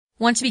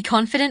Want to be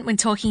confident when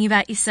talking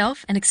about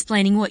yourself and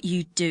explaining what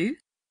you do?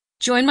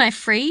 Join my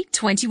free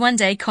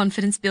 21-day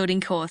confidence building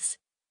course.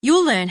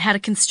 You'll learn how to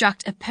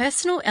construct a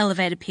personal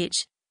elevator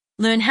pitch,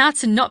 learn how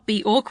to not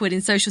be awkward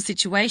in social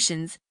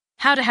situations,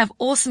 how to have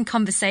awesome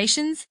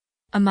conversations,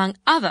 among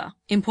other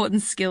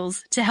important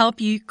skills to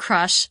help you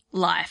crush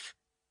life.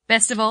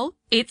 Best of all,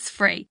 it's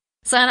free.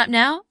 Sign up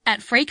now at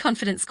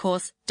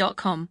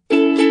freeconfidencecourse.com.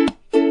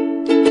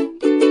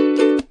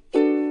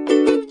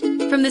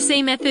 From the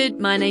C Method,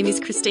 my name is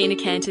Christina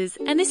Canters,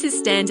 and this is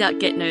Stand Out,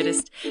 Get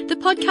Noticed, the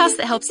podcast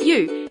that helps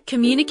you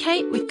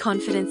communicate with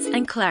confidence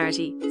and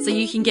clarity so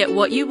you can get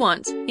what you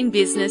want in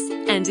business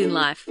and in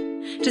life.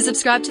 To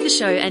subscribe to the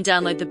show and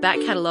download the back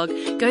catalogue,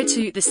 go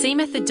to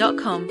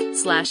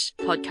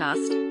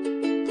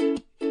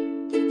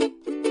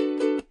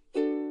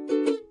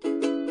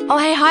thecmethod.com/podcast. Oh,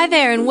 hey, hi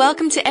there, and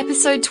welcome to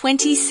episode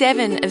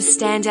 27 of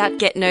Stand Out,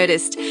 Get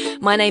Noticed.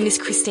 My name is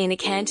Christina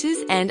Canters,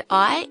 and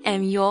I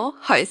am your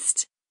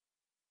host.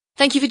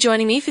 Thank you for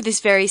joining me for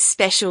this very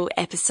special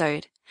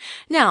episode.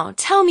 Now,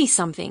 tell me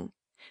something.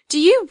 Do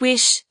you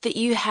wish that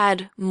you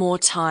had more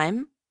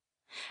time?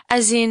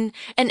 As in,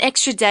 an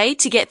extra day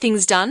to get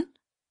things done?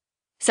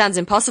 Sounds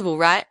impossible,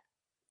 right?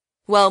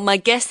 Well, my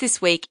guest this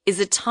week is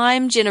a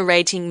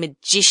time-generating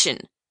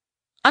magician.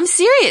 I'm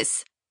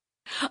serious.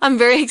 I'm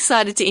very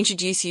excited to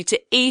introduce you to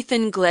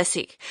Ethan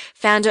Glessich,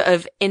 founder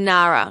of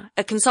Enarah,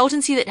 a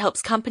consultancy that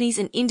helps companies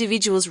and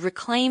individuals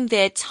reclaim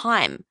their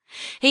time.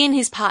 He and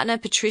his partner,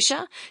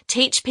 Patricia,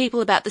 teach people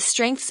about the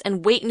strengths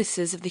and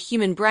weaknesses of the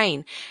human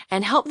brain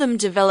and help them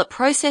develop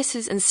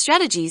processes and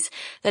strategies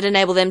that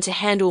enable them to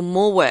handle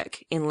more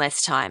work in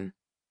less time.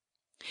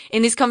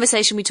 In this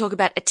conversation, we talk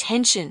about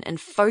attention and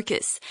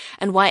focus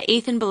and why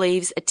Ethan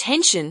believes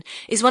attention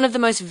is one of the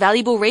most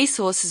valuable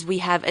resources we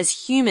have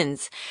as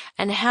humans,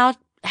 and how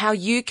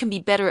you can be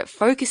better at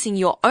focusing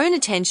your own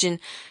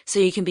attention so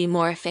you can be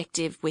more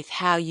effective with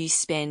how you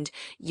spend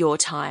your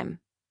time.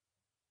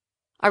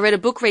 I read a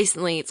book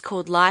recently. It's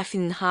called Life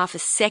in Half a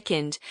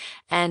Second,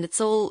 and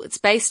it's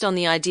based on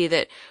the idea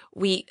that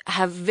we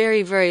have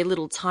very, very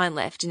little time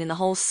left, and in the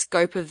whole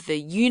scope of the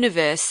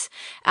universe,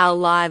 our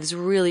lives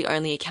really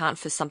only account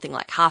for something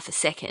like half a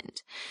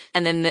second.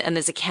 And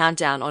there's a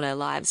countdown on our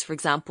lives. For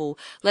example,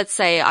 let's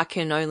say I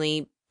can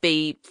only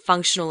be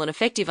functional and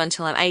effective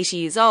until I'm 80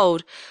 years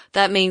old.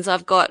 That means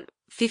I've got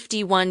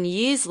 51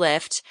 years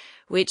left,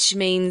 which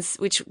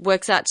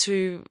works out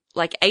to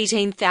like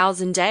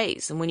 18,000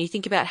 days. And when you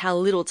think about how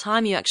little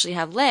time you actually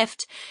have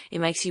left, it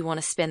makes you want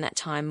to spend that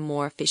time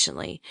more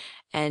efficiently.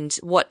 And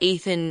what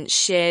Ethan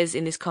shares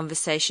in this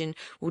conversation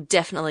will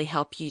definitely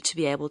help you to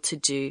be able to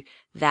do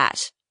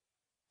that.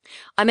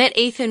 I met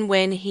Ethan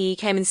when he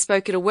came and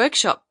spoke at a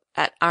workshop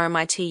at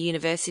RMIT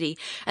University,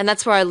 and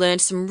that's where I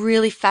learned some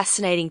really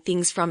fascinating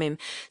things from him.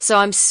 So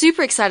I'm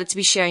super excited to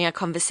be sharing our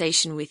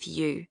conversation with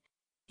you.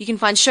 You can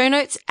find show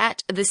notes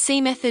at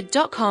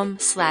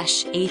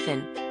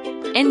thecmethod.com/Ethan.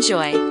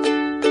 Enjoy.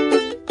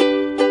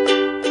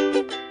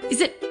 Is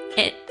it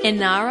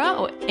Enarah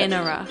or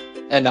Enarah?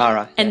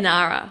 Enarah. Yeah.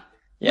 Enarah.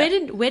 Yeah.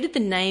 Where did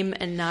the name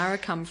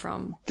Enarah come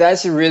from?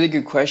 That's a really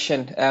good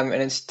question, and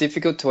it's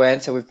difficult to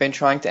answer. We've been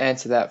trying to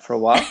answer that for a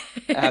while.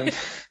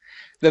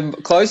 The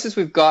closest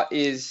we've got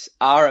is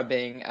Ara,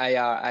 being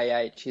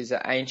A-R-A-H, is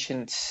an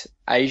ancient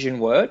Asian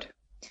word,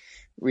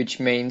 which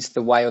means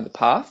the way or the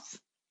path.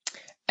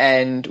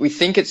 And we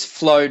think it's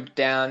flowed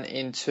down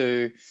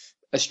into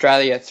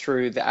Australia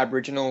through the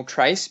Aboriginal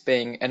trace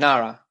being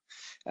Enarah.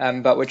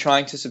 But we're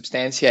trying to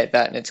substantiate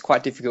that, and it's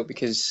quite difficult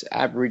because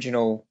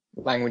Aboriginal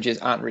languages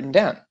aren't written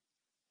down.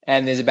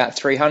 And there's about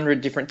 300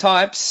 different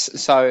types,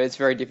 so it's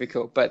very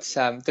difficult. But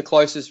the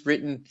closest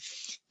written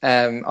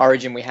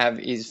origin we have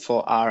is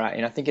for Ara,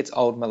 and I think it's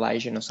Old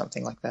Malaysian or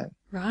something like that.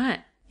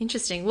 Right.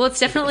 Interesting. Well, it's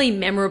definitely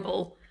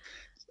memorable.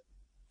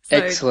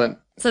 Excellent.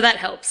 So that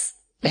helps.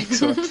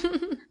 Excellent.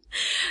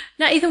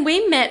 Now, Ethan,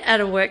 we met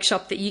at a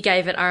workshop that you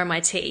gave at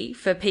RMIT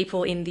for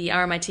people in the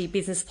RMIT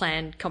business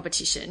plan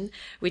competition,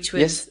 which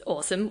was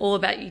awesome. All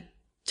about, you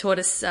taught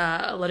us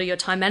a lot of your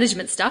time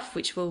management stuff,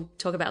 which we'll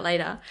talk about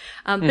later.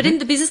 But in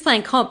the business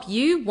plan comp,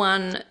 you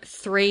won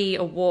 3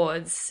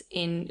 awards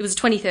it was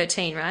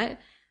 2013, right?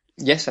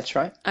 Yes, that's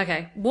right.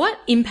 Okay. What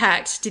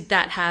impact did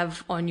that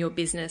have on your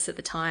business at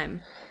the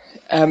time?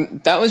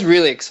 That was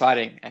really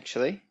exciting,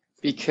 actually,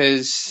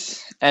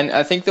 and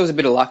I think there was a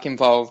bit of luck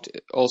involved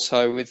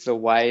also with the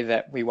way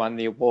that we won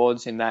the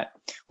awards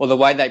or the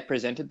way they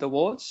presented the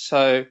awards.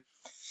 So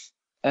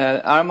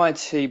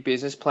RMIT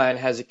Business Plan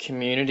has a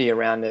community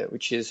around it,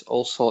 which is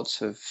all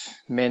sorts of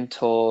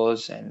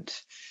mentors and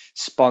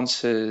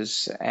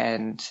sponsors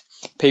and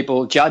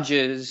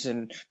judges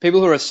and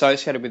people who are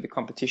associated with the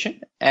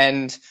competition.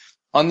 And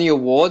on the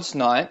awards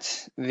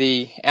night,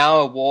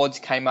 our awards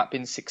came up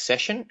in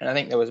succession, and I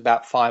think there was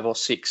about 5 or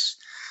 6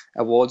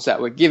 awards that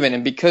were given.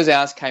 And because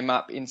ours came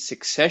up in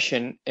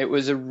succession, it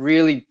was a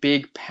really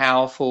big,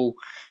 powerful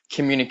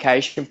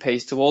communication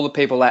piece to all the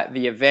people at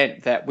the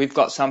event that we've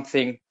got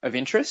something of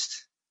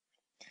interest.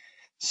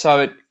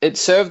 So it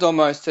served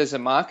almost as a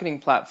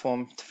marketing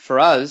platform for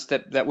us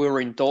that we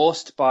were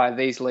endorsed by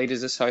these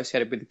leaders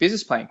associated with the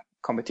business plan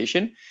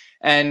competition.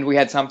 And we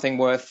had something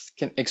worth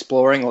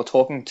exploring or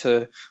talking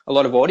to a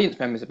lot of audience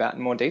members about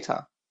in more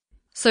detail.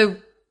 So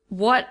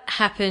what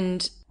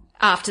happened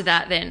after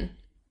that then?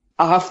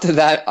 After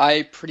that,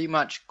 I pretty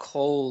much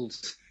called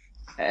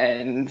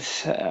and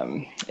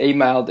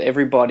emailed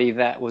everybody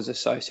that was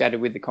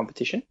associated with the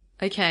competition.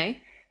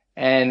 Okay.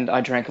 And I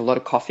drank a lot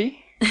of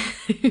coffee,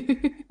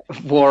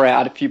 wore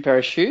out a few pair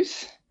of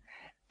shoes,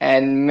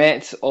 and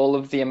met all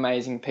of the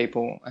amazing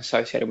people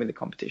associated with the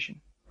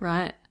competition.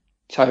 Right.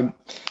 So,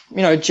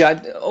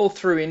 all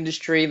through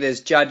industry, there's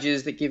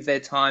judges that give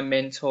their time,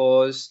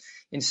 mentors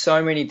in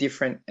so many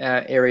different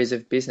areas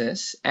of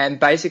business, and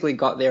basically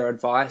got their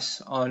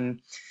advice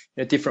on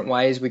different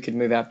ways we could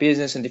move our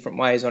business and different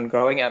ways on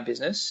growing our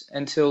business,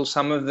 until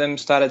some of them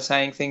started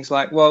saying things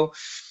like, well,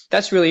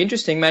 that's really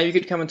interesting. Maybe you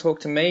could come and talk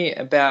to me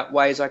about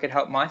ways I could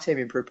help my team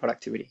improve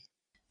productivity.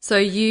 So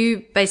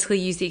you basically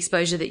used the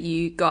exposure that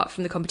you got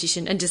from the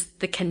competition and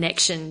just the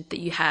connection that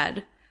you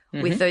had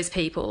with those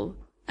people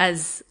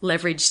as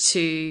leverage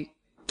to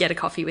get a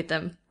coffee with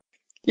them.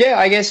 Yeah,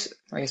 I guess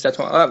that's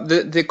what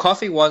the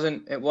coffee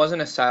wasn't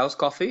a sales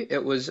coffee.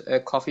 It was a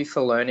coffee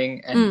for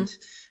learning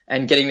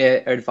and getting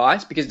their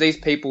advice, because these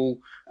people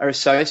are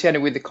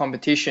associated with the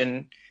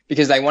competition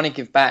because they want to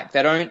give back.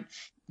 They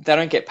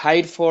don't get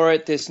paid for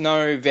it. There's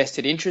no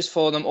vested interest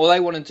for them. All they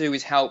want to do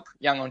is help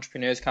young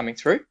entrepreneurs coming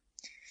through.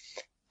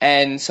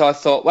 And so I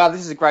thought, wow,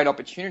 this is a great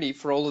opportunity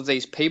for all of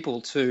these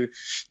people to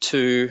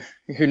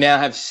who now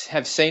have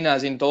seen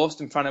us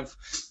endorsed in front of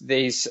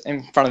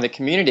the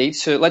community.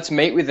 So let's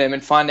meet with them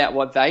and find out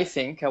what they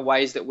think are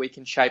ways that we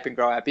can shape and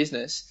grow our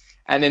business.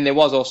 And then there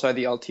was also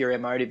the ulterior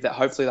motive that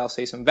hopefully they'll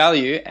see some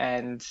value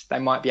and they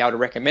might be able to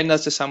recommend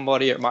us to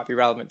somebody, or it might be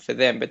relevant for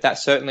them. But that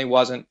certainly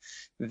wasn't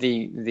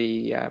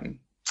the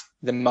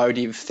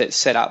motive that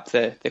set up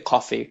the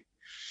coffee.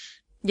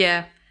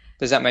 Yeah.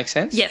 Does that make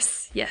sense?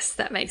 Yes,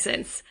 that makes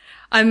sense.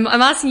 I'm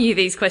asking you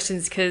these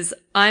questions because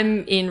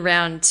I'm in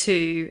round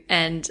 2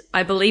 and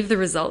I believe the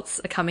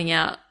results are coming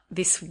out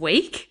this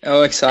week.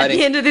 Oh, exciting. At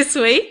the end of this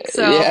week.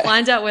 So Yeah. I'll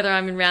find out whether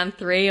I'm in round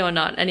 3 or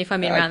not. And if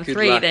I'm in round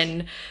 3, luck.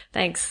 then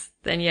thanks.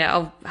 Then yeah,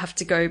 I'll have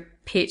to go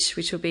pitch,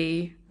 which will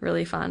be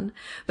really fun.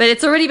 But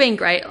it's already been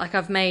great. Like,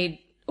 I've made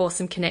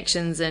awesome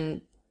connections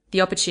and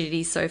the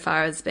opportunity so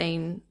far has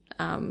been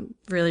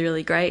really,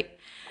 really great.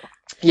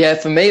 Yeah,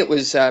 for me it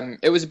was a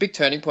big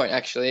turning point,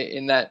 actually,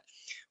 in that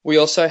we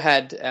also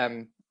had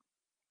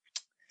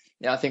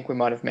I think we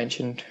might have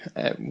mentioned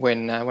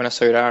when I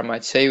saw you at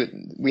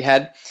RMIT, we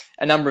had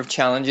a number of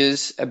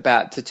challenges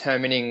about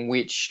determining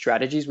which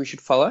strategies we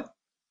should follow.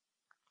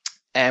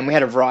 And we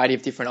had a variety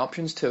of different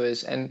options to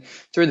us. And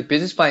through the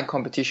business plan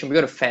competition, we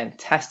got a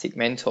fantastic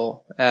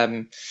mentor,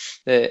 the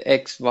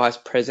ex-vice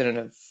president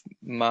of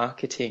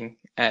marketing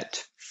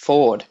at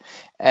Ford.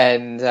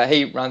 And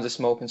he runs a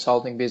small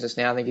consulting business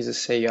now. I think he's a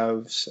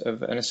CEO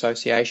of an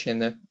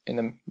association in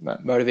the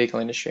motor vehicle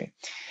industry.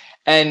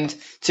 And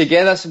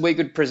together we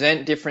could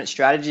present different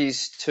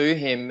strategies to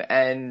him.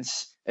 And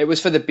it was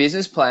for the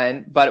business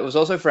plan, but it was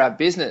also for our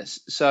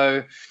business.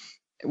 So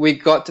we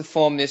got to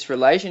form this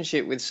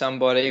relationship with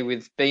somebody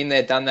with been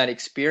there, done that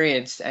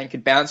experience, and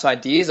could bounce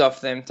ideas off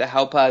them to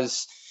help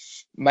us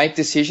make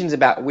decisions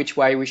about which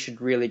way we should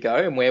really go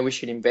and where we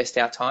should invest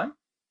our time,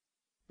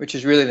 which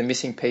is really the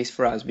missing piece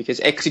for us, because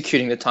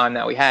executing the time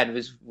that we had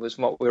was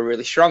what we were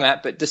really strong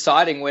at, but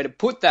deciding where to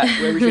put that,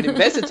 where we should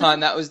invest the time,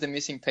 that was the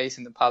missing piece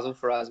in the puzzle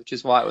for us, which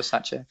is why it was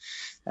such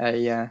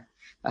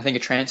I think a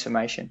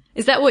transformation.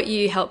 Is that what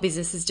you help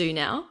businesses do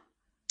now?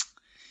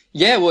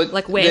 Yeah. Well,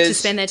 like where to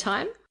spend their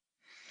time?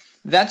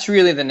 That's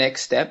really the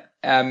next step.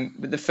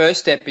 But the first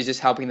step is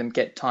just helping them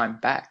get time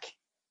back.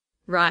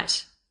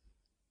 Right.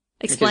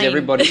 Explain.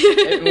 Because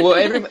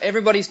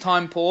everybody's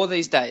time poor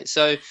these days.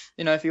 So,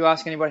 if you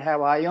ask anybody,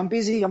 how are you? I'm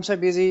busy. I'm so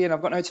busy and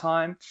I've got no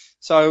time.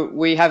 So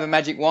we have a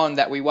magic wand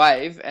that we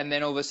wave, and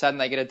then all of a sudden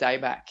they get a day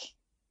back,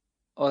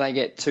 or they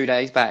get 2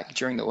 days back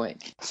during the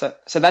week. So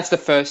that's the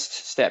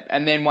first step.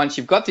 And then once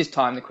you've got this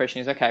time, the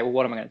question is, okay, well,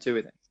 what am I going to do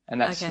with it?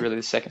 And that's really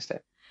the second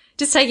step.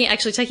 Just taking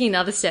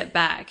another step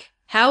back,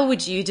 how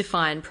would you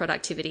define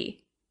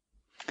productivity?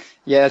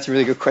 Yeah, that's a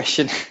really good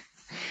question.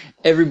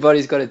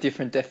 Everybody's got a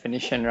different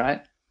definition,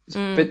 right?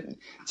 But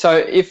so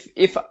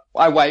if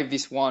I wave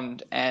this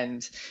wand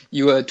and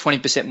you were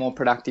 20% more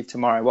productive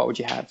tomorrow, what would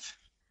you have?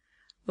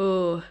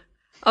 Oh,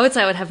 I would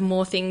say I would have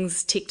more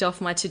things ticked off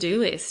my to-do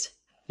list.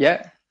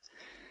 Yeah.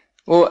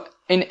 Well,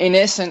 in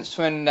essence,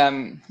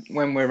 when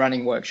we're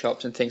running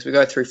workshops and things, we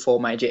go through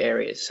 4 major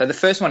areas. So the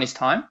first one is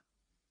time.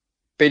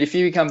 But if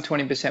you become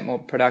 20% more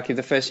productive,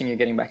 the first thing you're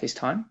getting back is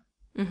time.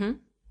 Mm-hmm.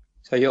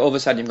 So all of a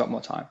sudden you've got more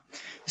time.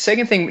 The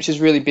second thing, which is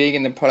really big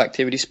in the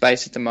productivity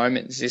space at the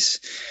moment, is this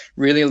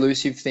really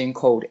elusive thing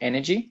called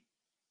energy.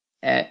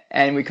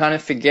 And we kind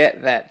of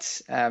forget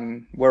that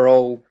we're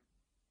all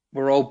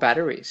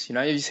batteries.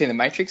 You've seen the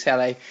Matrix, how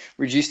they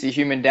reduce the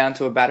human down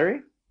to a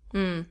battery.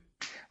 And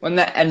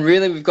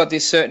really we've got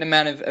this certain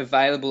amount of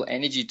available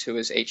energy to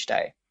us each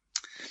day.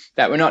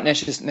 that we're not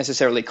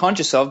necessarily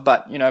conscious of,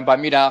 but, by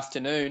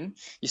mid-afternoon,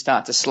 you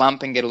start to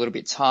slump and get a little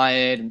bit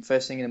tired, and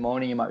first thing in the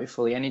morning, you might be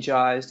fully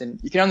energized, and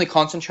you can only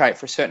concentrate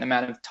for a certain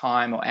amount of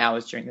time or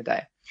hours during the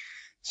day.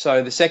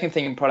 So the second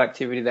thing in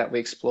productivity that we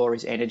explore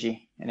is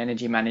energy and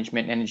energy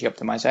management and energy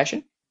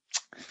optimization.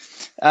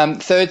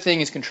 Third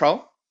thing is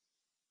control.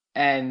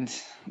 And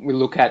we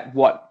look at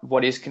what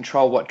is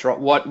control,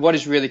 what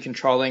is really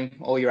controlling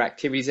all your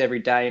activities every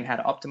day and how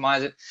to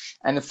optimize it.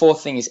 And the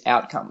fourth thing is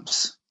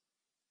outcomes.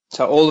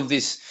 So all of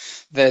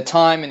this, the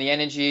time and the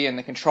energy and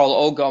the control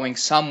all going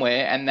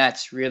somewhere, and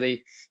that's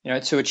really,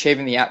 to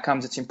achieving the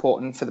outcomes that's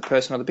important for the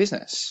person or the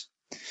business.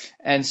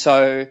 And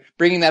so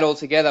bringing that all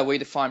together, we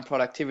define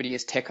productivity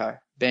as TECO,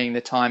 being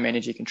the time,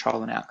 energy,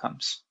 control, and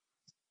outcomes.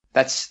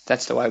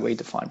 That's the way we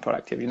define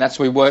productivity. And that's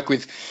we work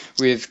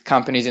with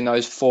companies in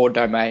those 4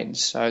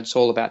 domains. So it's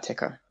all about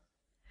TECO.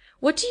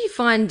 What do you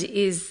find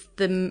is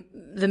the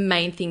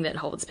main thing that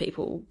holds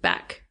people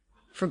back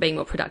from being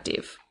more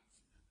productive?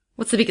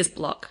 What's the biggest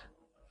block?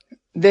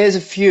 There's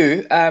a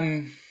few,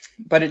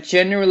 but it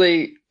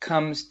generally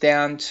comes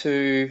down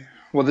to,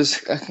 well,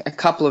 there's a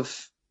couple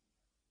of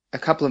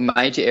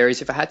major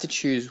areas. If I had to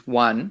choose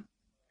one,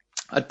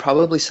 I'd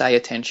probably say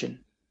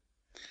attention.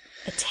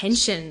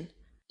 Attention?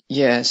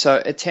 Yeah, so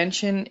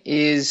attention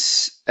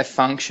is a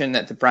function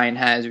that the brain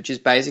has, which is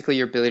basically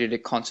your ability to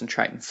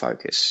concentrate and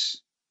focus.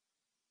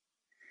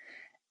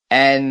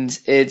 And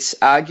it's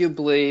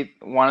arguably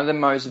one of the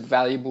most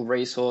valuable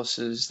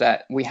resources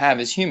that we have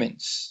as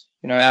humans,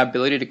 our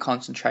ability to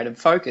concentrate and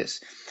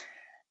focus.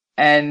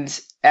 And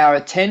our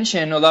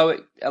attention, although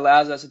it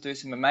allows us to do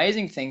some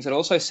amazing things, it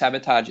also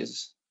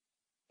sabotages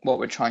what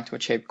we're trying to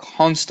achieve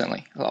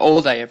constantly,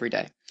 all day, every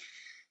day.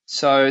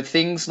 So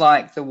things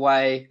like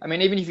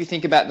even if you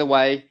think about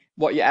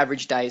what your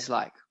average day is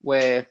like,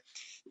 where,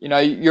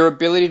 your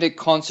ability to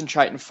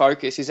concentrate and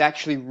focus is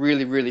actually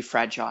really, really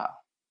fragile.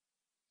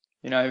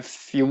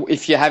 If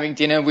you're having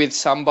dinner with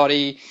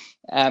somebody,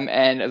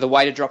 and the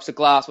waiter drops a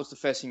glass, what's the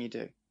first thing you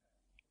do?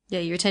 Yeah,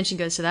 your attention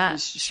goes to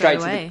that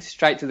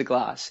straight to the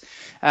glass.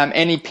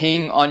 Any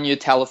ping on your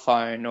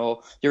telephone,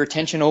 or your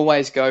attention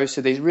always goes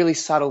to these really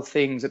subtle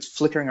things that's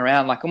flickering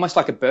around, almost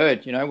like a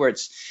bird, where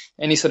it's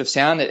any sort of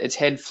sound that its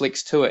head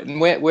flicks to it.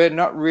 And we're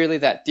not really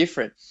that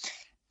different.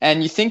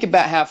 And you think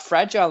about how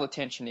fragile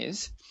attention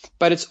is,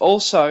 but it's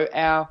also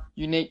our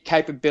unique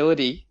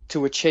capability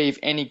to achieve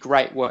any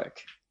great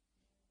work.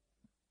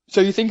 So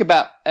you think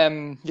about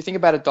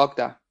a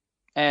doctor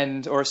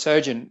or a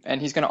surgeon, and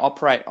he's going to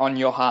operate on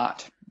your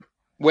heart.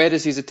 Where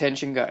does his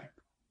attention go?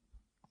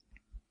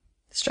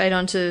 Straight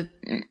on to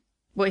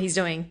what he's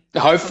doing.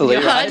 Hopefully,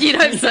 right? You'd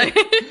hope so.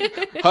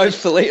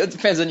 Hopefully. It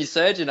depends on your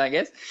surgeon, I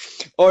guess.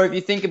 Or if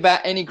you think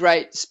about any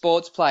great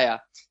sports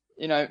player,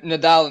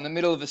 Nadal in the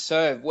middle of a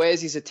serve,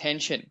 where's his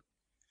attention?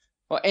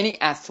 Or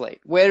any athlete,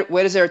 where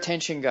does their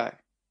attention go?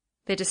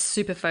 They're just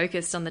super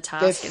focused on the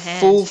task at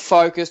hand. They're full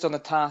focused on the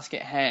task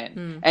at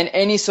hand. And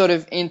any sort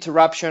of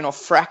interruption or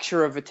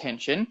fracture of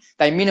attention,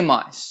 they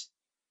minimize.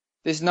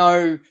 There's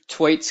no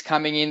tweets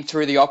coming in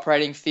through the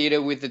operating theatre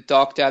with the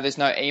doctor. There's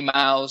no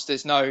emails.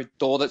 There's no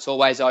door that's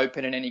always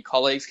open and any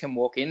colleagues can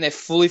walk in. They're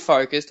fully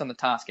focused on the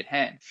task at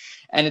hand.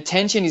 And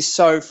attention is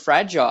so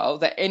fragile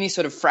that any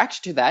sort of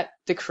fracture to that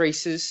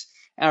decreases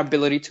our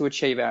ability to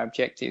achieve our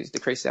objectives,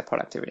 decreases our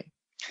productivity.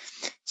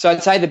 So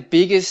I'd say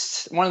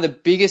one of the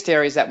biggest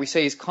areas that we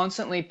see is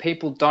constantly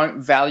people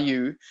don't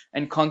value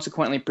and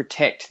consequently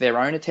protect their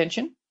own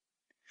attention.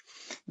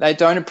 They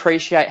don't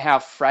appreciate how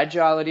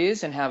fragile it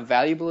is and how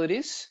valuable it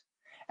is.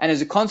 And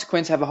as a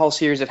consequence, have a whole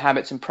series of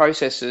habits and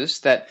processes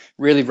that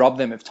really rob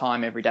them of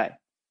time every day.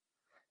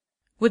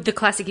 Would the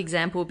classic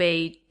example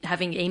be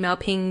having email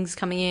pings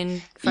coming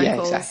in, phone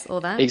calls,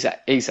 all that?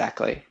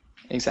 Exactly.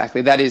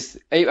 That is,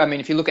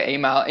 if you look at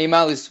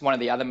email is one of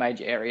the other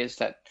major areas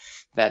that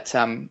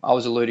I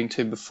was alluding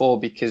to before,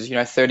 because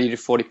 30 to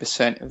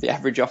 40% of the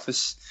average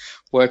office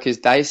workers'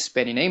 days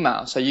spent in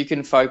email. So you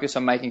can focus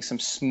on making some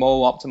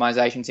small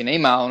optimizations in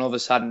email and all of a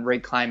sudden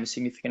reclaim a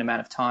significant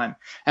amount of time.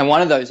 And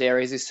one of those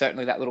areas is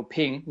certainly that little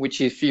ping,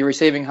 which if you're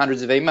receiving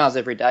hundreds of emails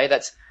every day,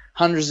 that's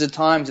hundreds of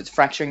times it's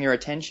fracturing your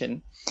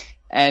attention.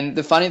 And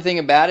the funny thing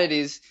about it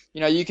is,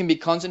 you can be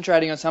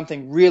concentrating on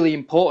something really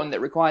important that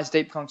requires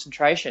deep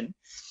concentration,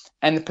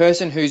 and the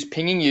person who's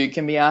pinging you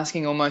can be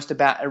asking almost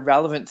about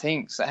irrelevant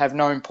things that have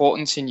no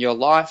importance in your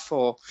life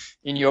or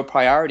in your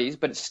priorities,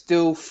 but it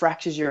still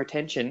fractures your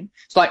attention.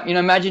 It's like,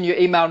 imagine you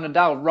email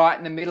Nadal right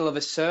in the middle of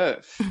a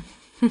serve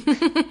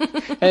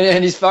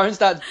and his phone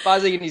starts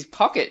buzzing in his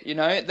pocket,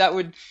 that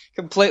would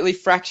completely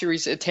fracture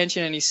his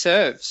attention and his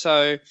serve.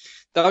 So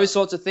those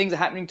sorts of things are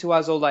happening to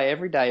us all day,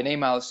 every day, and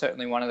email is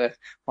certainly one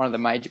of the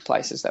major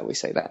places that we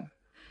see that.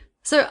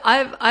 So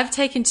I've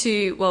taken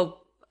to,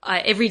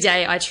 every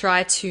day I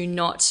try to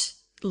not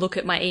look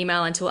at my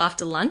email until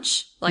after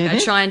lunch. I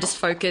try and just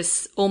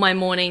focus all my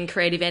morning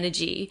creative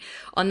energy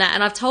on that.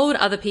 And I've told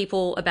other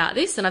people about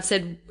this, and I've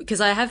said,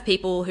 because I have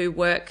people who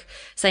work,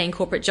 say, in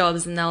corporate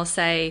jobs, and they'll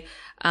say,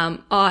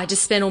 I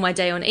just spend all my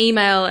day on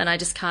email and I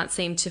just can't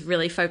seem to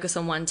really focus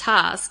on one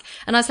task.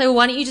 And I say, well,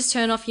 why don't you just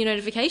turn off your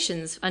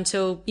notifications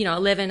until,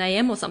 11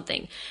 a.m. or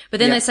something? But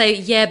then they say,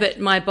 yeah, but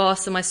my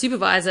boss or my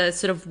supervisor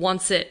sort of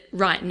wants it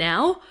right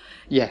now.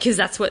 Yeah. Because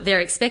that's what they're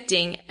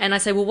expecting. And I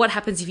say, well, what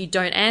happens if you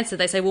don't answer?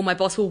 They say, well, my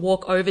boss will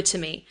walk over to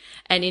me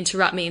and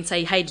interrupt me and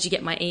say, hey, did you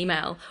get my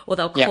email? Or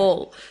they'll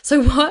call.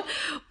 So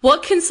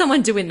what can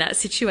someone do in that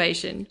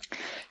situation?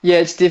 Yeah,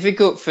 it's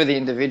difficult for the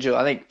individual.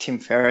 I think Tim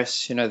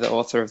Ferriss, the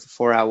author of the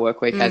 4-Hour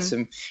Workweek, has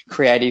some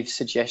creative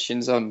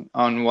suggestions on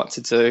what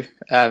to do,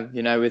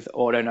 with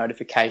auto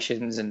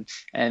notifications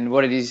and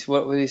what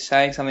was he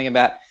saying? Something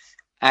about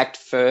act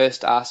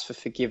first, ask for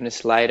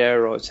forgiveness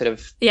later, or sort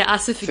of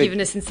ask for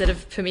forgiveness instead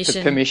of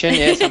permission. Permission,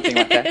 yeah, something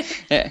like that.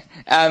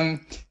 Yeah,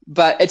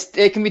 but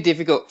it can be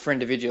difficult for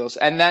individuals,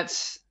 and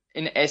that's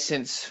in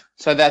essence.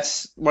 So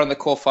that's one of the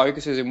core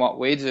focuses in what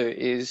we do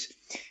is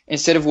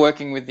instead of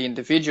working with the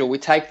individual, we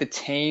take the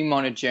team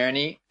on a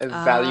journey of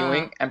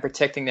valuing and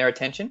protecting their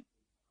attention.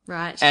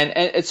 Right. And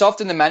it's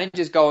often the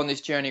managers go on this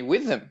journey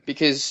with them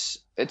because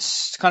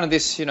it's kind of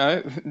this,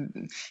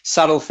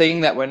 subtle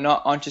thing that we're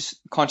not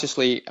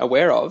consciously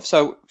aware of.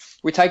 So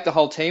we take the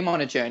whole team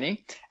on a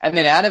journey, and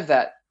then out of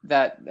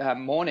that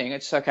morning,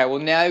 it's okay. Well,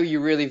 now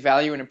you really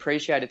value and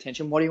appreciate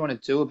attention. What do you want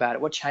to do about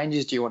it? What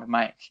changes do you want to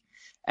make?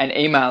 And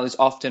email is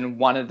often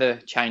one of the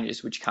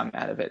changes which come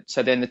out of it.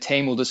 So then the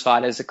team will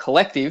decide as a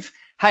collective,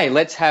 hey,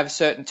 let's have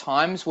certain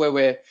times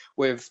where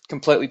we've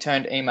completely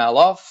turned email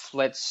off.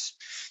 Let's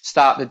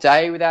start the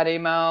day without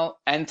email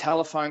and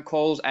telephone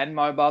calls and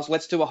mobiles.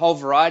 Let's do a whole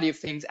variety of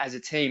things as a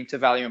team to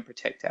value and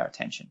protect our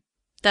attention.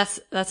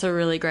 That's a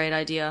really great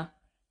idea,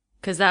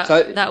 because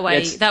that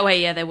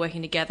way, they're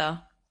working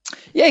together.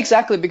 Yeah,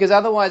 exactly. Because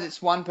otherwise,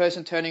 it's one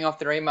person turning off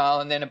their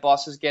email, and then a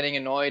boss is getting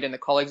annoyed, and the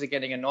colleagues are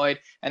getting annoyed,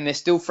 and they're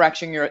still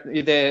fracturing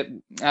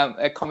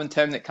a common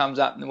term that comes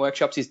up in the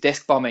workshops is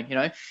desk bombing.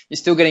 You're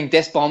still getting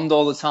desk bombed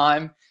all the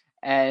time,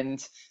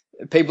 and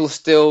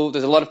there's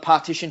a lot of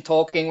partition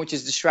talking, which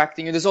is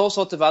distracting you. There's all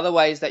sorts of other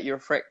ways that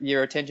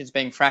your attention's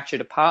being fractured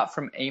apart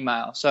from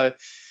email. So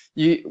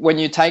when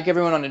you take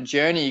everyone on a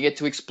journey, you get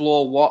to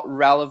explore what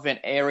relevant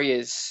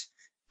areas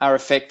are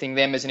affecting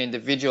them as an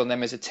individual and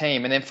them as a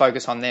team, and then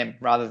focus on them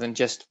rather than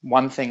just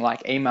one thing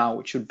like email,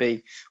 which would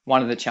be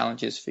one of the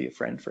challenges for your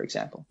friend, for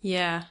example.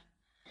 Yeah.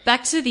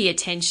 Back to the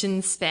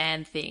attention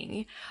span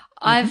thing.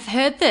 I've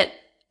heard that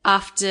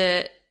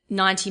after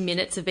 90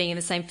 minutes of being in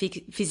the same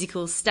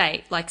physical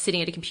state, like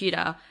sitting at a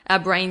computer, our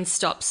brain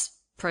stops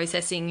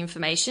processing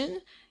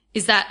information.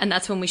 And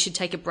that's when we should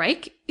take a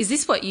break? Is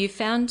this what you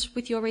found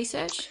with your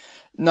research?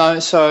 No.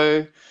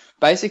 So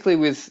basically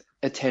with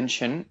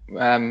attention,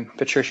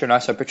 Patricia and I,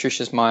 so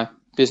Patricia's my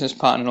business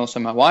partner and also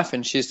my wife,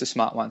 and she's the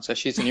smart one. So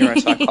she's a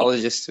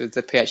neuropsychologist with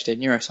a PhD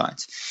in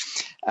neuroscience.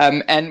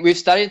 And we've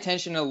studied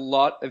attention in a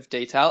lot of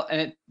detail,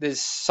 and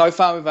so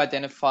far we've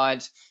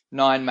identified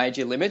 9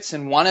 major limits,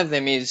 and one of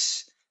them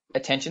is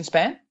attention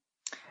span.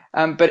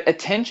 But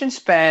attention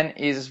span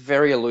is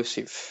very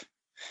elusive.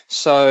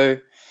 So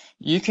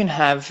you can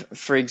have,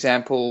 for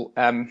example,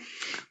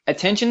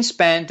 attention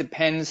span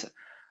depends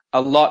a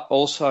lot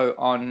also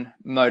on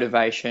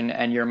motivation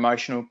and your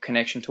emotional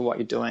connection to what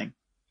you're doing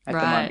at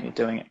the moment you're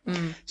doing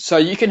it. So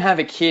you can have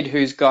a kid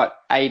who's got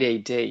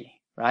ADD,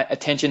 right?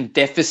 Attention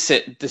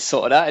deficit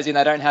disorder, as in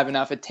they don't have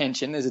enough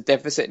attention. There's a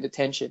deficit in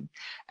attention.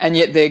 And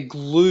yet they're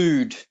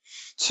glued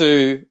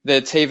to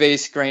the TV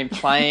screen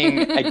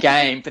playing a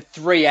game for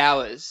 3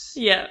 hours.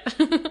 Yeah.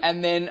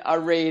 And then I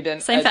read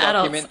a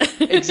document. Adults.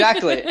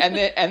 Exactly.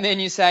 And then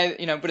you say,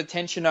 but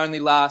attention only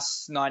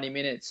lasts 90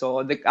 minutes,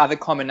 or the other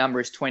common number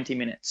is 20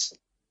 minutes.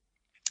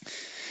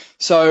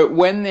 So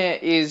when there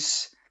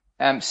is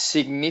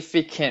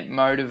significant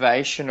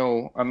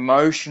motivational,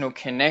 emotional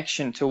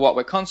connection to what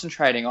we're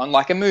concentrating on,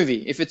 like a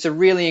movie, if it's a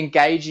really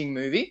engaging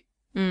movie,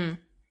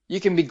 you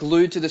can be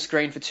glued to the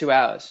screen for 2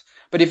 hours.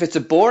 But if it's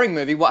a boring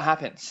movie, what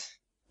happens?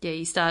 Yeah,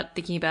 you start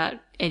thinking about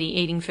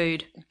eating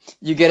food.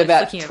 You get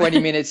about 20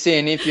 minutes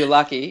in, if you're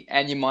lucky,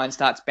 and your mind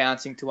starts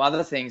bouncing to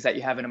other things that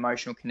you have an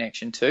emotional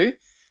connection to.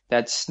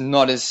 That's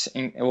not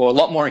or a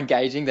lot more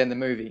engaging than the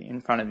movie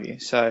in front of you.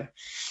 So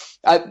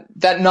there's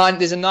a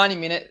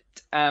 90-minute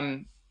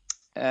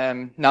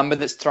number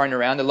that's thrown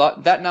around a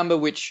lot. That number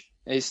which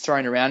is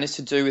thrown around is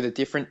to do with a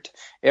different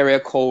area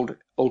called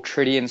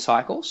ultradian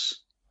cycles.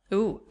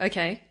 Ooh,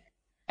 okay.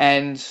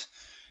 And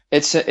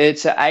it's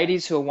a 80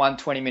 to a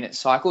 120-minute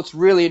cycle. It's a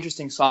really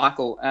interesting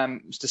cycle.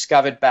 It was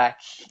discovered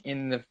back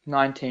in the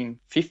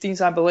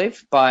 1950s, I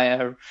believe,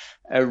 by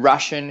a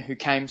Russian who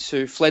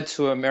fled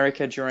to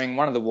America during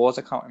one of the wars.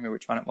 I can't remember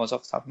which one it was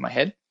off the top of my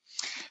head.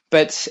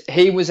 But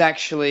he was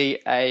actually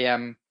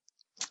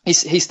he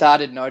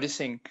started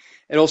noticing,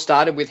 it all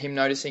started with him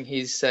noticing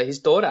his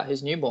daughter,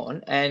 his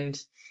newborn, and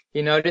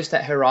he noticed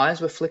that her eyes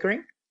were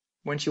flickering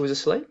when she was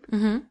asleep.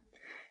 Mm-hmm.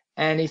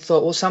 and he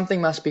thought, well, something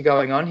must be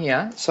going on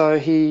here. So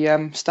he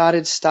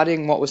started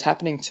studying what was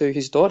happening to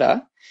his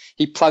daughter.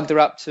 He plugged her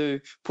up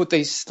to put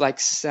these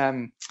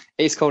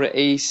it's called an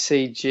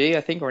ECG,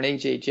 I think, or an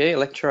EGG,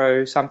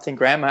 electro something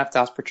gram. I have to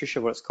ask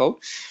Patricia what it's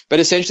called. But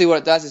essentially what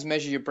it does is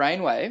measure your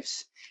brain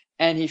waves.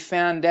 And he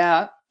found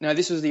out,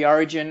 this was the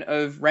origin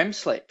of REM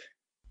sleep.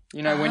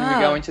 When we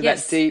go into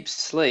that deep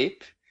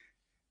sleep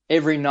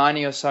every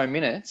 90 or so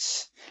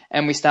minutes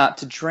and we start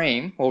to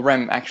dream, well,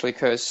 REM actually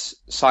occurs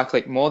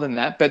cyclic more than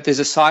that, but there's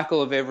a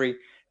cycle of every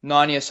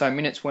 90 or so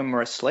minutes when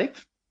we're asleep.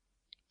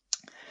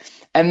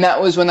 And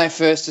that was when they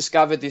first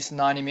discovered this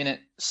 90-minute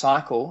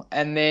cycle.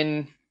 And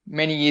then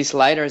many years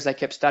later, as they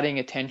kept studying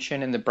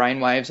attention and the brain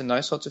waves and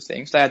those sorts of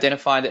things, they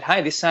identified that,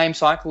 hey, this same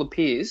cycle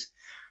appears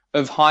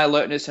of high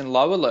alertness and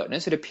low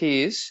alertness. It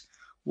appears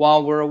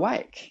while we're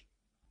awake.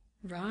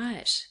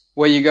 Right.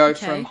 Where you go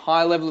from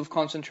high level of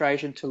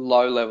concentration to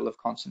low level of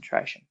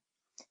concentration.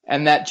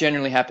 And that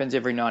generally happens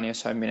every 90 or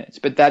so minutes.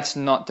 But that's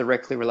not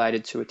directly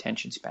related to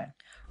attention span.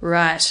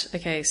 Right.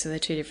 Okay, so they're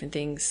two different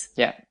things.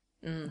 Yeah.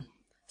 Mm.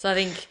 So I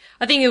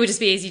think it would just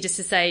be easy just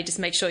to say, just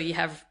make sure you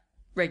have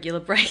regular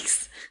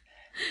breaks.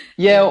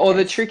 Yeah, or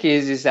the trick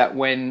is that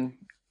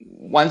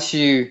once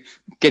you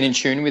get in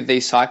tune with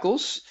these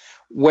cycles,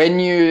 when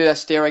you are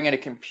staring at a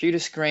computer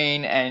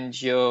screen and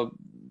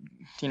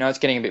it's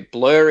getting a bit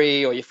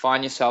blurry, or you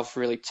find yourself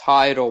really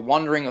tired or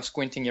wandering or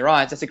squinting your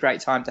eyes, that's a great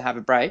time to have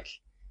a break,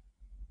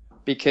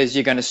 because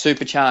you're going to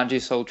supercharge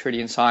this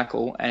ultradian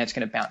cycle and it's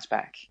going to bounce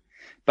back.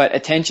 But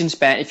attention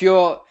span, if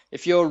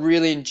you're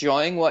really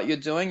enjoying what you're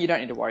doing, you don't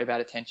need to worry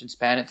about attention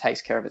span. It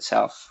takes care of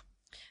itself.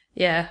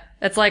 Yeah.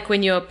 It's like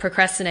when you're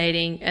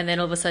procrastinating and then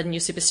all of a sudden you're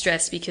super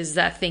stressed because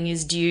that thing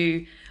is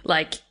due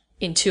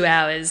in 2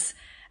 hours,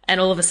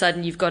 and all of a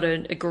sudden you've got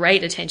a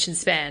great attention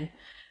span.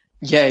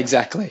 Yeah,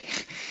 exactly.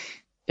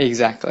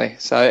 Exactly.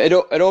 So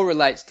it all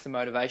relates to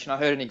motivation. I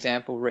heard an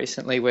example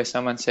recently where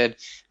someone said,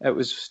 it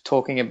was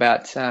talking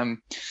about,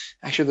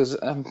 actually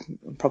I'm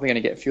probably going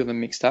to get a few of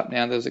them mixed up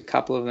now. There was a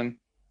couple of them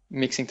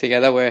mixing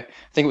together where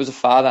I think it was a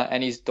father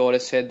and his daughter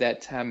said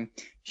that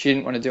she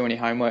didn't want to do any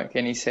homework,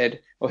 and he said,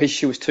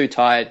 she was too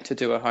tired to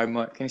do her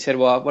homework. And he said,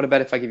 well, what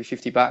about if I give you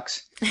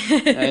 $50?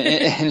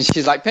 and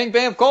she's like, ping,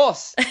 bang, of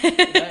course.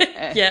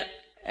 Yeah.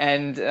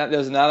 And there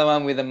was another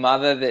one with a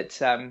mother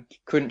that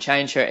couldn't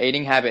change her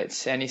eating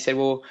habits. And he said,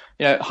 well,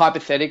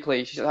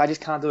 hypothetically, she said, I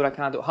just can't do it.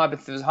 There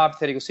was a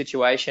hypothetical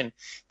situation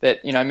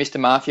that, Mr.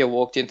 Mafia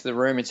walked into the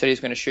room and said he was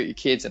going to shoot your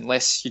kids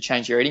unless you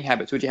change your eating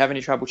habits. Would you have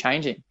any trouble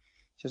changing?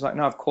 She was like,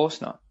 no, of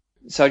course not.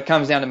 So it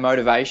comes down to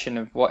motivation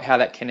of how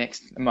that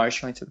connects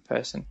emotionally to the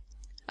person.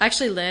 I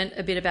actually learned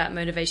a bit about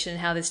motivation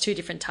and how there's two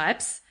different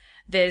types.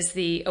 There's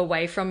the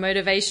away from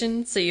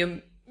motivation. So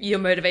your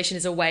motivation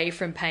is away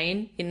from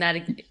pain. In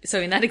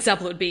that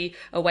example, it would be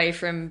away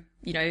from,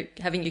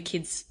 having your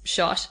kids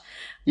shot.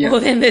 Yeah. Or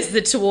then there's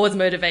the towards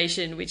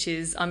motivation, which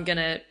is I'm going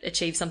to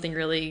achieve something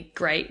really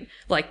great,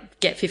 like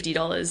get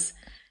 $50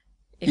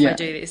 if I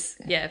do this.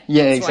 Yeah.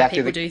 Yeah, that's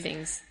exactly. Why people do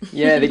things.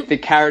 Yeah, the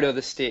carrot or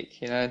the stick,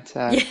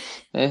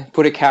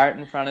 put a carrot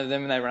in front of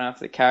them and they run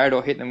after the carrot,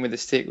 or hit them with a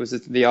stick was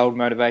the old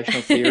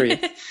motivational theory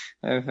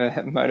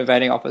of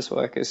motivating office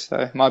workers.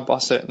 So my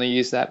boss certainly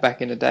used that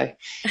back in the day.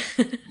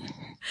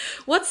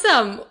 What's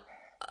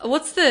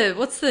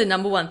the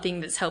number one thing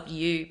that's helped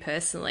you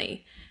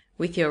personally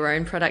with your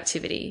own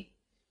productivity?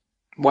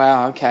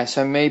 Wow. Okay.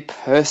 So me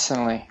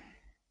personally,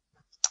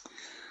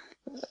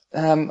 I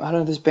don't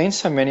know, there's been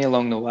so many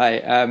along the way.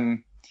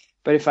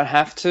 But if I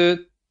have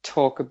to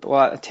talk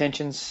about,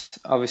 attention's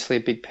obviously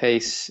a big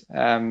piece.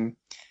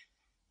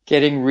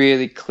 Getting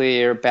really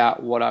clear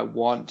about what I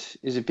want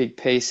is a big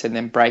piece, and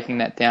then breaking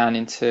that down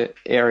into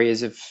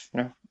areas of,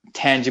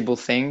 tangible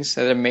things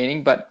that are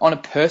meaning. But on a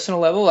personal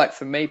level, like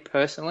for me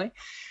personally,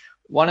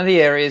 one of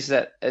the areas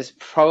that has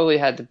probably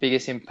had the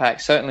biggest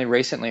impact, certainly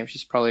recently, which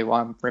is probably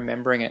why I'm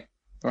remembering it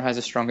or has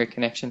a stronger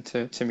connection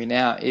to me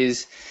now,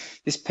 is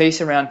this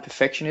piece around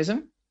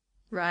perfectionism.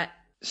 Right.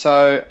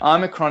 So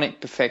I'm a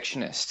chronic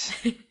perfectionist.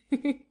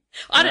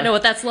 I don't know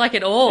what that's like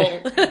at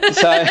all.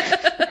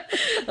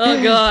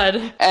 Oh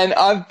God. And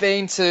I've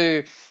been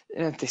to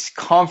these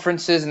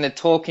conferences and they're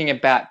talking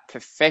about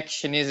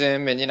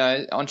perfectionism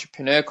and,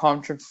 entrepreneur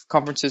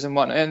conferences and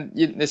whatnot. And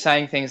they're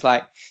saying things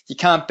like, you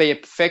can't be a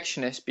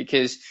perfectionist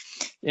because,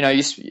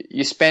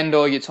 you spend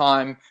all your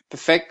time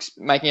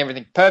making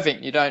everything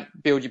perfect. You don't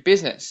build your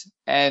business.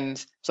 And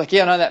it's like,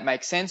 yeah, I know that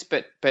makes sense,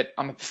 but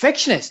I'm a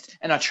perfectionist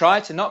and I try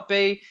to not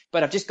be,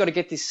 but I've just got to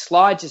get this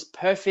slide just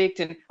perfect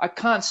and I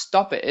can't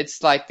stop it.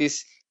 It's like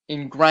this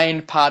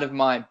ingrained part of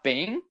my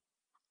being.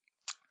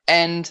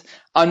 And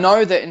I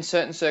know that in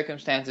certain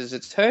circumstances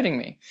it's hurting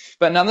me.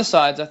 But on other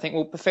sides, I think,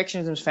 well,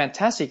 perfectionism is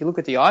fantastic. You look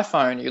at the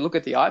iPhone, you look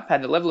at the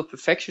iPad, the level of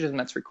perfectionism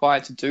that's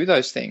required to do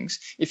those things.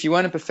 If you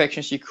weren't a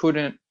perfectionist, you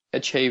couldn't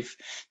achieve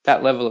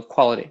that level of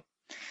quality.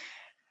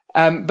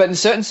 But in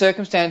certain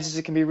circumstances,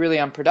 it can be really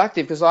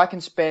unproductive because I can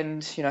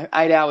spend,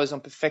 8 hours on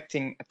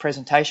perfecting a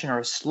presentation or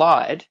a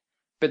slide,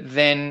 but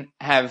then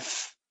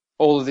have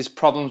all of these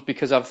problems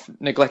because I've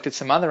neglected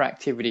some other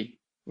activity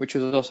which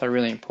was also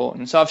really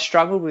important. So I've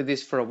struggled with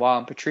this for a while,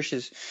 and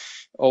Patricia's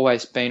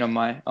always been on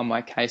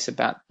my case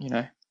about,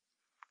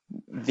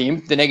 the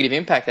negative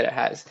impact that it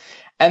has.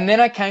 And then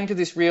I came to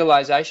this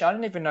realization. I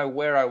didn't even know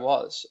where I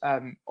was,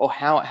 or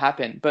how it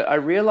happened, but I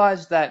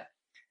realized that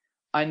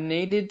I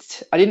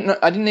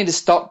didn't need to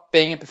stop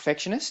being a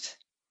perfectionist.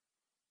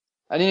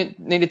 I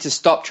needed to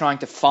stop trying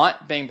to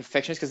fight being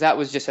perfectionist, because that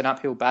was just an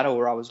uphill battle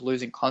where I was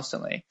losing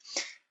constantly.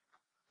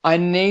 I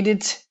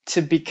needed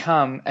to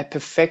become a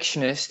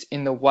perfectionist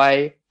in the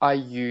way I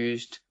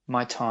used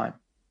my time.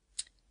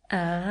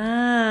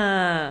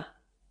 Ah,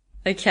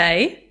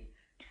 okay.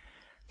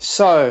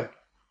 So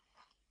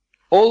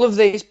all of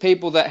these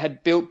people that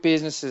had built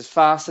businesses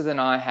faster than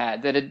I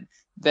had,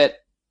 that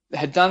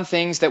had done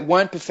things that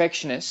weren't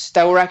perfectionists,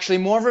 they were actually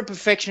more of a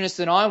perfectionist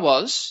than I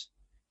was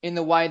in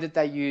the way that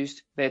they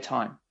used their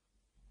time.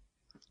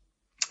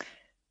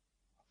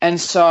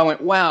 And so I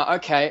went, wow,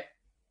 okay,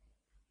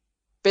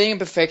 being a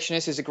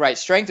perfectionist is a great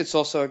strength. It's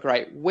also a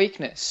great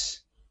weakness.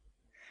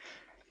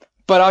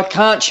 But I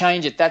can't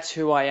change it. That's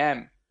who I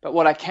am. But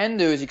what I can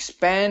do is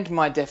expand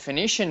my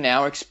definition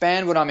now, or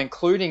expand what I'm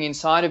including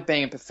inside of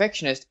being a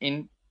perfectionist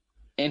and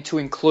to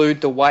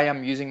include the way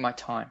I'm using my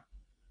time.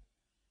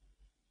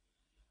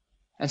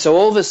 And so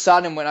all of a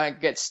sudden, when I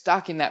get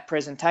stuck in that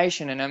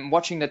presentation and I'm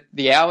watching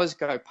the hours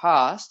go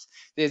past,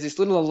 there's this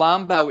little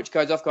alarm bell which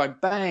goes off going,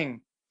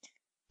 bang.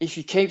 If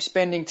you keep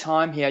spending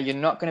time here, you're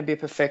not going to be a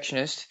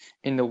perfectionist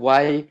in the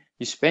way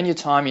you spend your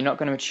time. You're not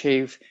going to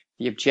achieve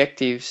the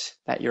objectives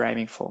that you're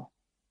aiming for.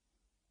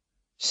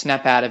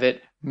 Snap out of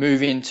it,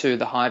 move into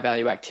the high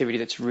value activity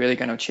that's really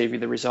going to achieve you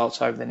the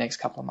results over the next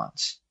couple of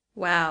months.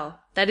 Wow,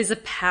 that is a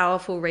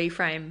powerful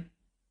reframe.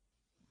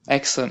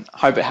 Excellent.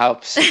 Hope it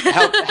helps.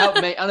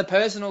 Help me on a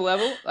personal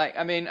level.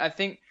 I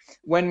think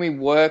when we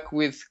work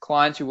with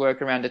clients, we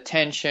work around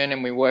attention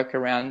and we work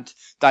around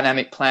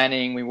dynamic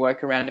planning, we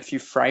work around a few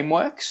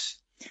frameworks,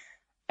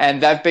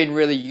 and they've been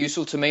really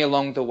useful to me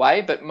along the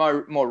way. But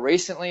more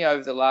recently,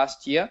 over the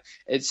last year,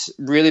 it's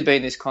really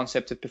been this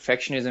concept of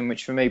perfectionism,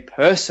 which for me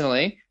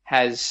personally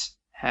has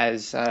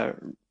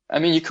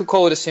you could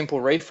call it a simple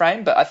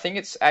reframe, but I think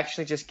it's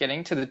actually just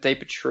getting to the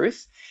deeper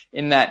truth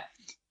in that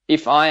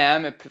if I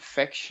am a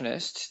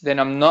perfectionist, then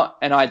I'm not,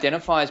 and I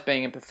identify as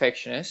being a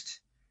perfectionist,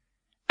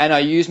 and I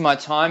use my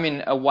time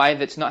in a way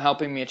that's not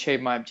helping me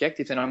achieve my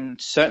objectives, and I'm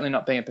certainly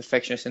not being a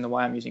perfectionist in the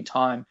way I'm using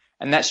time.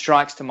 And that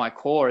strikes to my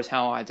core as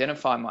how I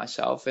identify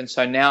myself. And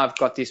so now I've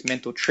got this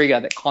mental trigger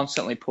that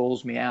constantly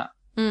pulls me out.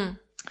 Mm.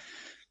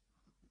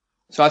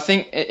 So I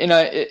think,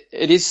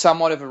 it is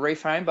somewhat of a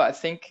reframe, but I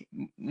think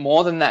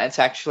more than that, it's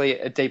actually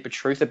a deeper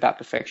truth about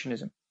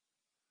perfectionism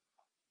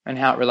and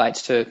how it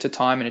relates to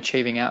time and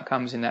achieving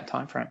outcomes in that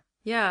time frame.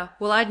 Yeah.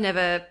 Well, I'd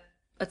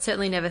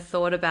certainly never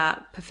thought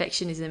about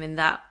perfectionism in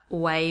that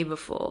way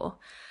before.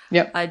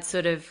 Yep.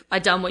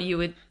 I'd done what you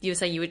were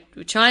saying you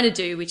were trying to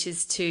do, which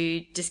is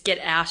to just get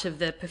out of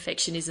the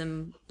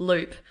perfectionism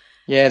loop.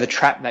 Yeah, the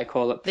trap, they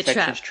call it,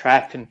 perfectionist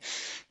trap. And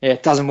yeah,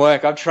 it doesn't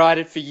work. I've tried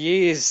it for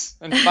years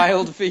and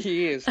failed for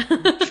years.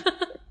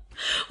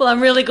 Well,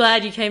 I'm really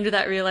glad you came to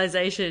that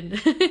realization.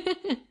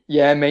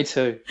 Yeah, me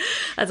too.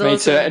 That's me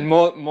awesome. too. And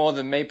more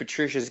than me,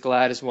 Patricia's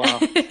glad as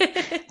well.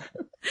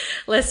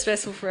 Less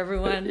stressful for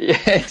everyone.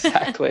 Yeah,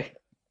 exactly.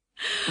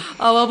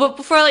 Oh, well, but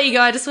before I let you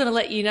go, I just want to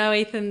let you know,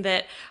 Ethan,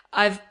 that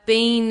I've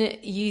been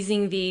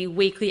using the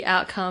weekly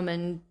outcome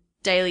and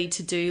daily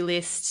to-do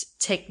list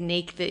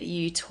technique that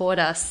you taught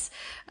us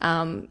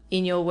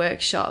in your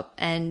workshop,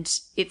 and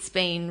it's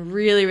been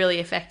really, really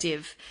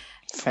effective.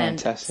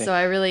 Fantastic. And so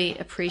I really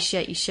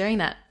appreciate you sharing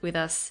that with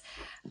us.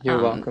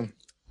 You're welcome.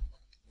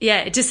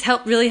 Yeah, it just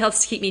really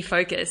helps to keep me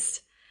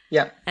focused.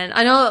 Yeah. And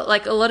I know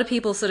like a lot of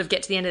people sort of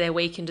get to the end of their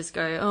week and just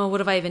go, oh, what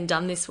have I even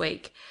done this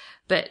week?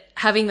 But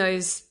having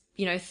those,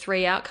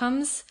 3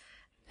 outcomes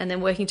and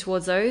then working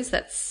towards those,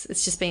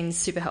 it's just been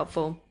super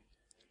helpful.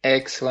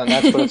 Excellent.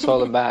 That's what it's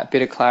all about. A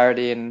bit of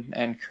clarity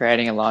and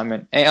creating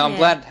alignment. And I'm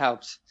glad it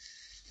helps.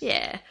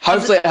 Yeah.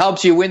 Hopefully it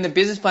helps you win the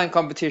business plan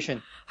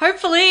competition.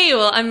 Hopefully.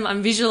 Well,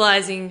 I'm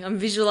visualizing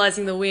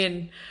the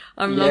win.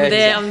 I'm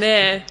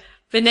there.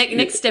 The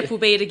next step will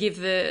be to give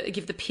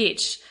the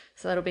pitch.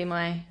 So that'll be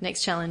my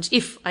next challenge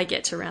if I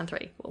get to round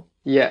 3. Well,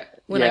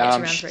 when I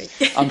get to round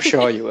 3. I'm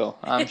sure you will.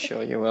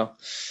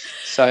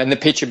 So, and the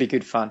pitch will be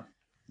good fun.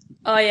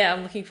 Oh yeah,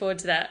 I'm looking forward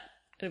to that.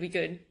 It'll be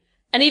good.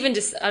 And even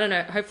just, I don't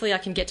know, hopefully I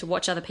can get to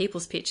watch other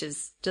people's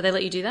pitches. Do they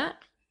let you do that?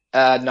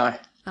 No.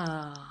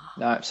 Oh.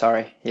 No,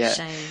 sorry. Yeah.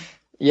 Shame.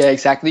 Yeah,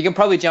 exactly. You can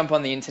probably jump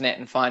on the internet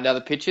and find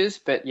other pitches,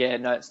 but yeah,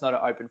 no, it's not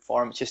an open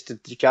forum. It's just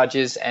the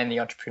judges and the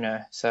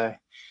entrepreneur. So,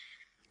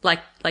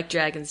 like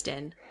Dragon's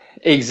Den.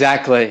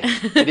 Exactly.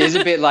 It is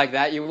a bit like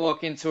that. You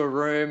walk into a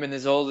room and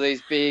there's all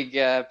these big,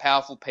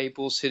 powerful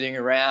people sitting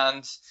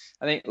around.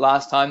 I think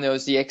last time there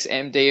was the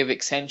ex-MD of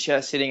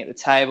Accenture sitting at the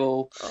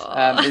table.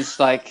 It's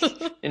like,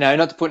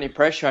 not to put any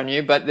pressure on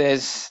you, but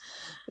there's,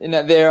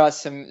 there are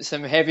some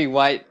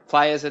heavyweight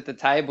players at the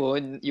table,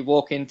 and you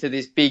walk into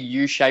this big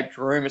U-shaped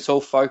room. It's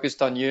all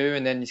focused on you,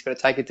 and then you've got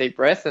to take a deep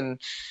breath and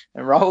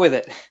roll with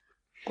it.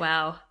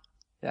 Wow.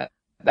 Yeah.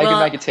 They could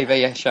make a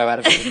TV show out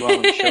of it as well,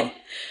 I'm sure.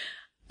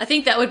 I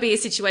think that would be a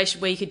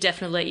situation where you could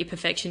definitely let your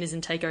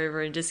perfectionism take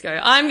over and just go,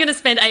 I'm going to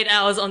spend 8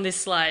 hours on this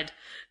slide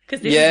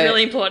because this is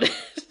really important.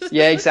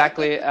 Yeah,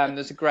 exactly.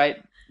 There's a great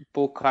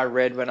book I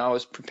read when I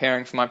was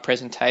preparing for my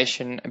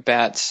presentation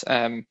about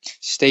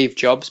Steve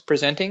Jobs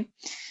presenting,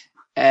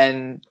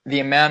 and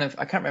the amount of,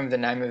 I can't remember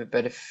the name of it,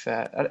 but if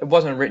it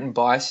wasn't written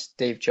by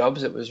Steve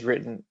Jobs, it was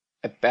written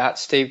about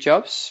Steve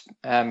Jobs,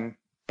 but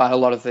a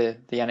lot of the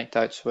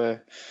anecdotes were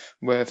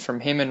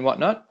from him and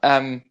whatnot.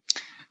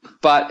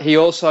 But he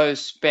also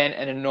spent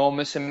an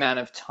enormous amount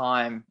of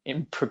time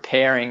in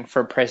preparing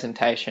for a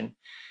presentation.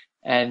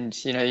 And,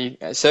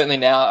 certainly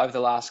now over the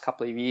last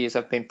couple of years,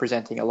 I've been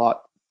presenting a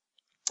lot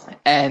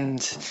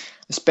and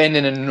spend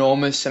an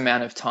enormous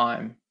amount of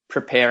time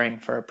preparing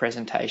for a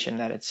presentation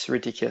that it's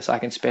ridiculous. I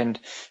can spend,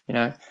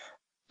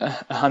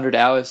 100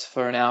 hours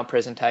for an hour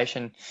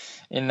presentation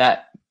in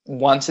that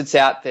once it's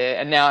out there.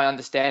 And now I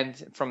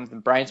understand from the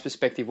brain's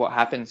perspective what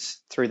happens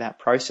through that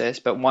process.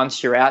 But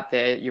once you're out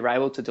there, you're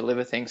able to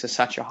deliver things at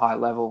such a high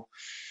level.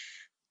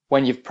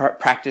 When you've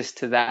practiced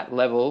to that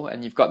level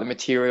and you've got the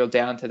material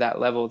down to that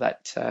level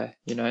that,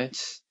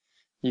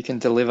 you can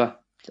deliver.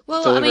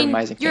 Well,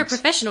 amazing you're things. A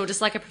professional, just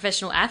like a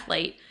professional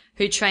athlete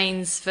who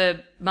trains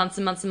for months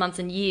and months and months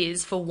and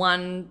years for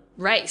one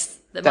race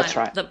that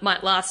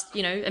might last,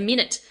 a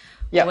minute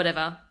or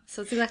whatever.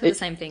 So it's exactly the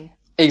same thing.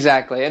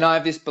 Exactly. And I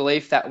have this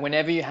belief that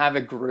whenever you have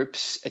a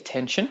group's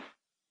attention,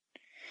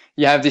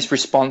 you have this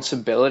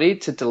responsibility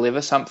to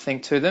deliver something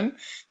to them,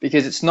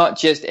 because it's not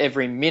just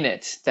every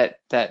minute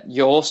that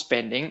you're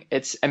spending.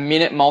 It's a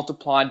minute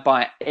multiplied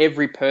by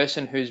every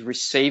person who's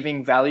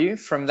receiving value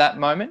from that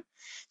moment.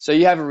 So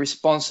you have a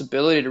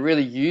responsibility to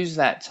really use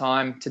that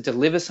time to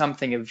deliver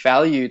something of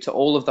value to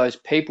all of those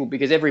people,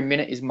 because every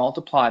minute is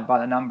multiplied by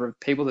the number of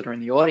people that are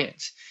in the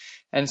audience.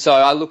 And so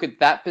I look at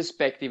that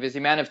perspective as the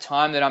amount of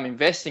time that I'm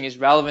investing is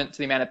relevant to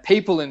the amount of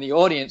people in the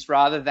audience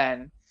rather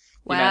than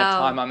the amount of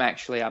time I'm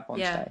actually up on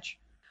stage.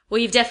 Well,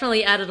 you've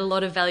definitely added a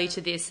lot of value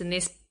to this, and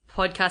this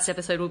podcast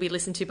episode will be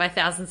listened to by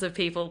thousands of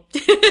people.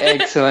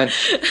 Excellent.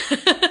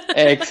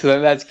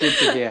 Excellent. That's good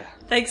to hear.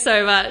 Thanks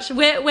so much.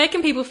 Where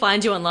can people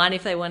find you online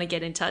if they want to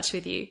get in touch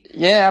with you?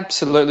 Yeah,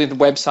 absolutely. The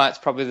website's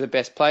probably the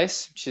best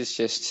place, which is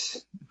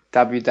just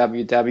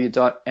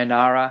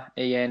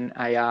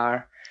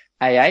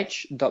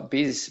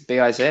www.enarah.biz,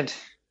 B-I-Z.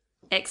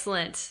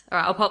 Excellent. All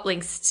right, I'll pop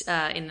links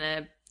in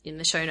the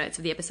show notes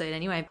of the episode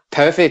anyway.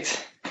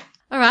 Perfect.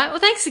 All right. Well,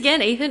 thanks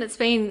again, Ethan. It's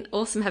been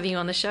awesome having you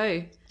on the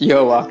show.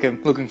 You're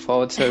welcome. Looking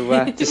forward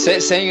to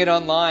seeing it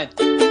online.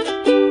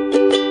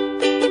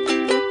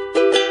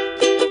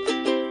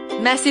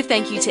 Massive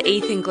thank you to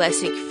Ethan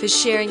Glessich for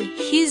sharing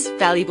his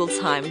valuable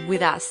time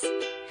with us.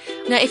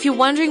 Now, if you're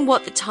wondering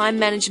what the time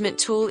management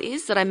tool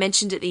is that I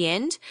mentioned at the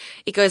end,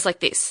 it goes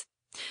like this.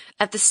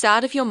 At the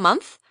start of your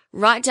month,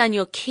 write down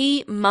your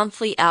key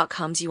monthly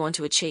outcomes you want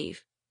to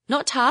achieve.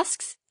 Not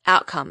tasks,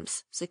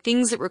 outcomes. So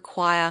things that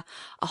require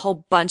a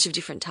whole bunch of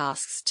different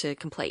tasks to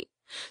complete.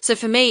 So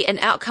for me, an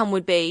outcome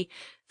would be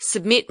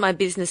submit my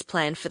business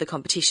plan for the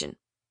competition,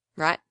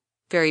 right?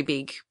 Very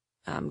big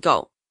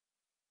goal.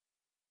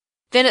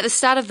 Then at the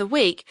start of the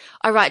week,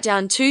 I write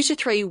down 2 to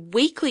 3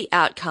 weekly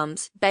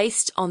outcomes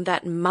based on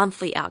that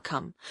monthly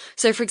outcome.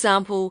 So for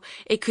example,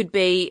 it could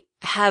be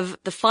have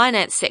the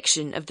finance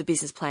section of the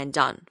business plan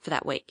done for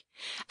that week.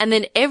 And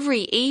then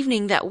every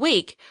evening that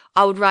week,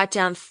 I would write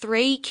down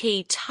 3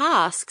 key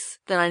tasks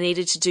that I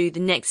needed to do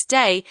the next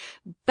day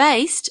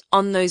based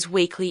on those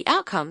weekly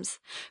outcomes.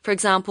 For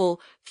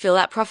example, fill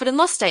out profit and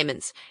loss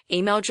statements,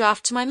 email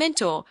draft to my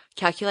mentor,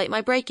 calculate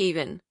my break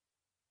even.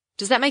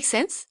 Does that make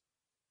sense?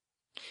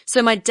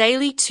 So my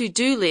daily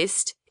to-do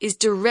list is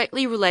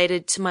directly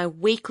related to my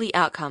weekly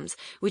outcomes,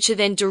 which are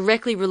then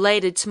directly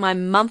related to my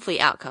monthly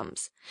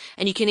outcomes.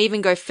 And you can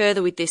even go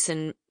further with this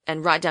and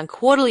write down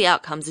quarterly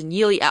outcomes and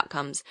yearly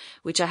outcomes,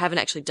 which I haven't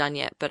actually done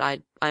yet,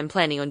 but I'm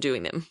planning on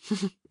doing them.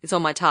 It's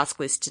on my task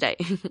list today.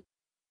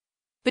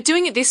 But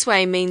doing it this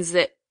way means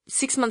that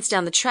 6 months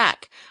down the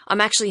track,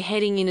 I'm actually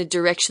heading in a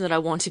direction that I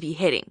want to be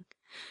heading.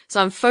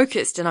 So I'm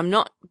focused and I'm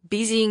not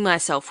busying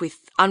myself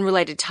with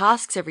unrelated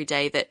tasks every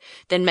day that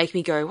then make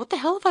me go, what the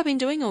hell have I been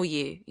doing all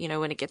year?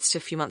 When it gets to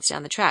a few months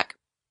down the track.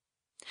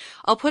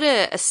 I'll put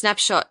a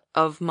snapshot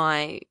of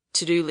my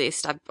to-do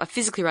list. I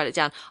physically write it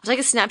down. I'll take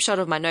a snapshot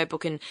of my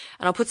notebook and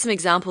I'll put some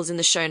examples in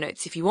the show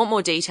notes if you want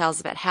more details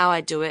about how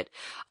I do it,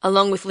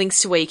 along with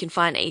links to where you can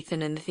find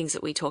Ethan and the things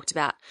that we talked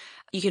about.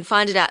 You can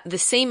find it at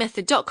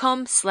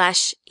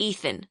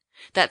thecmethod.com/Ethan.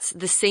 That's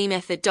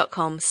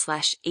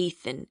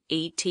thecmethod.com/Ethan,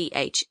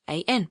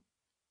 E-T-H-A-N.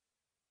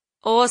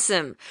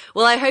 Awesome.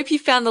 Well, I hope you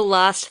found the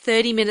last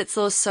 30 minutes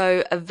or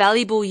so a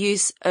valuable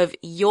use of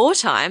your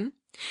time.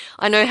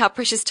 I know how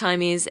precious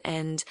time is,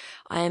 and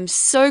I am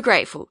so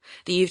grateful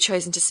that you've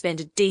chosen to spend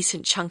a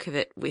decent chunk of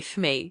it with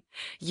me.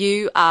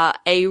 You are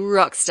a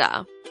rock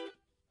star.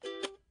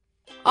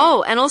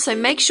 Oh, and also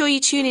make sure you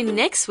tune in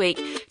next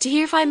week to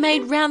hear if I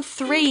made round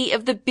 3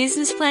 of the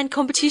business plan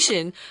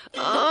competition.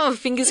 Oh,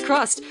 fingers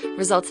crossed.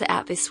 Results are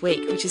out this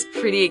week, which is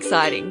pretty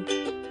exciting.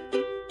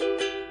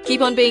 Keep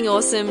on being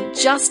awesome,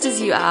 just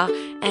as you are,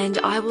 and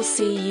I will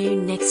see you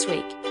next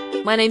week.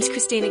 My name's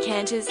Christina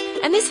Canters,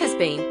 and this has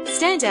been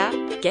Stand Out,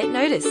 Get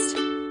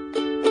Noticed.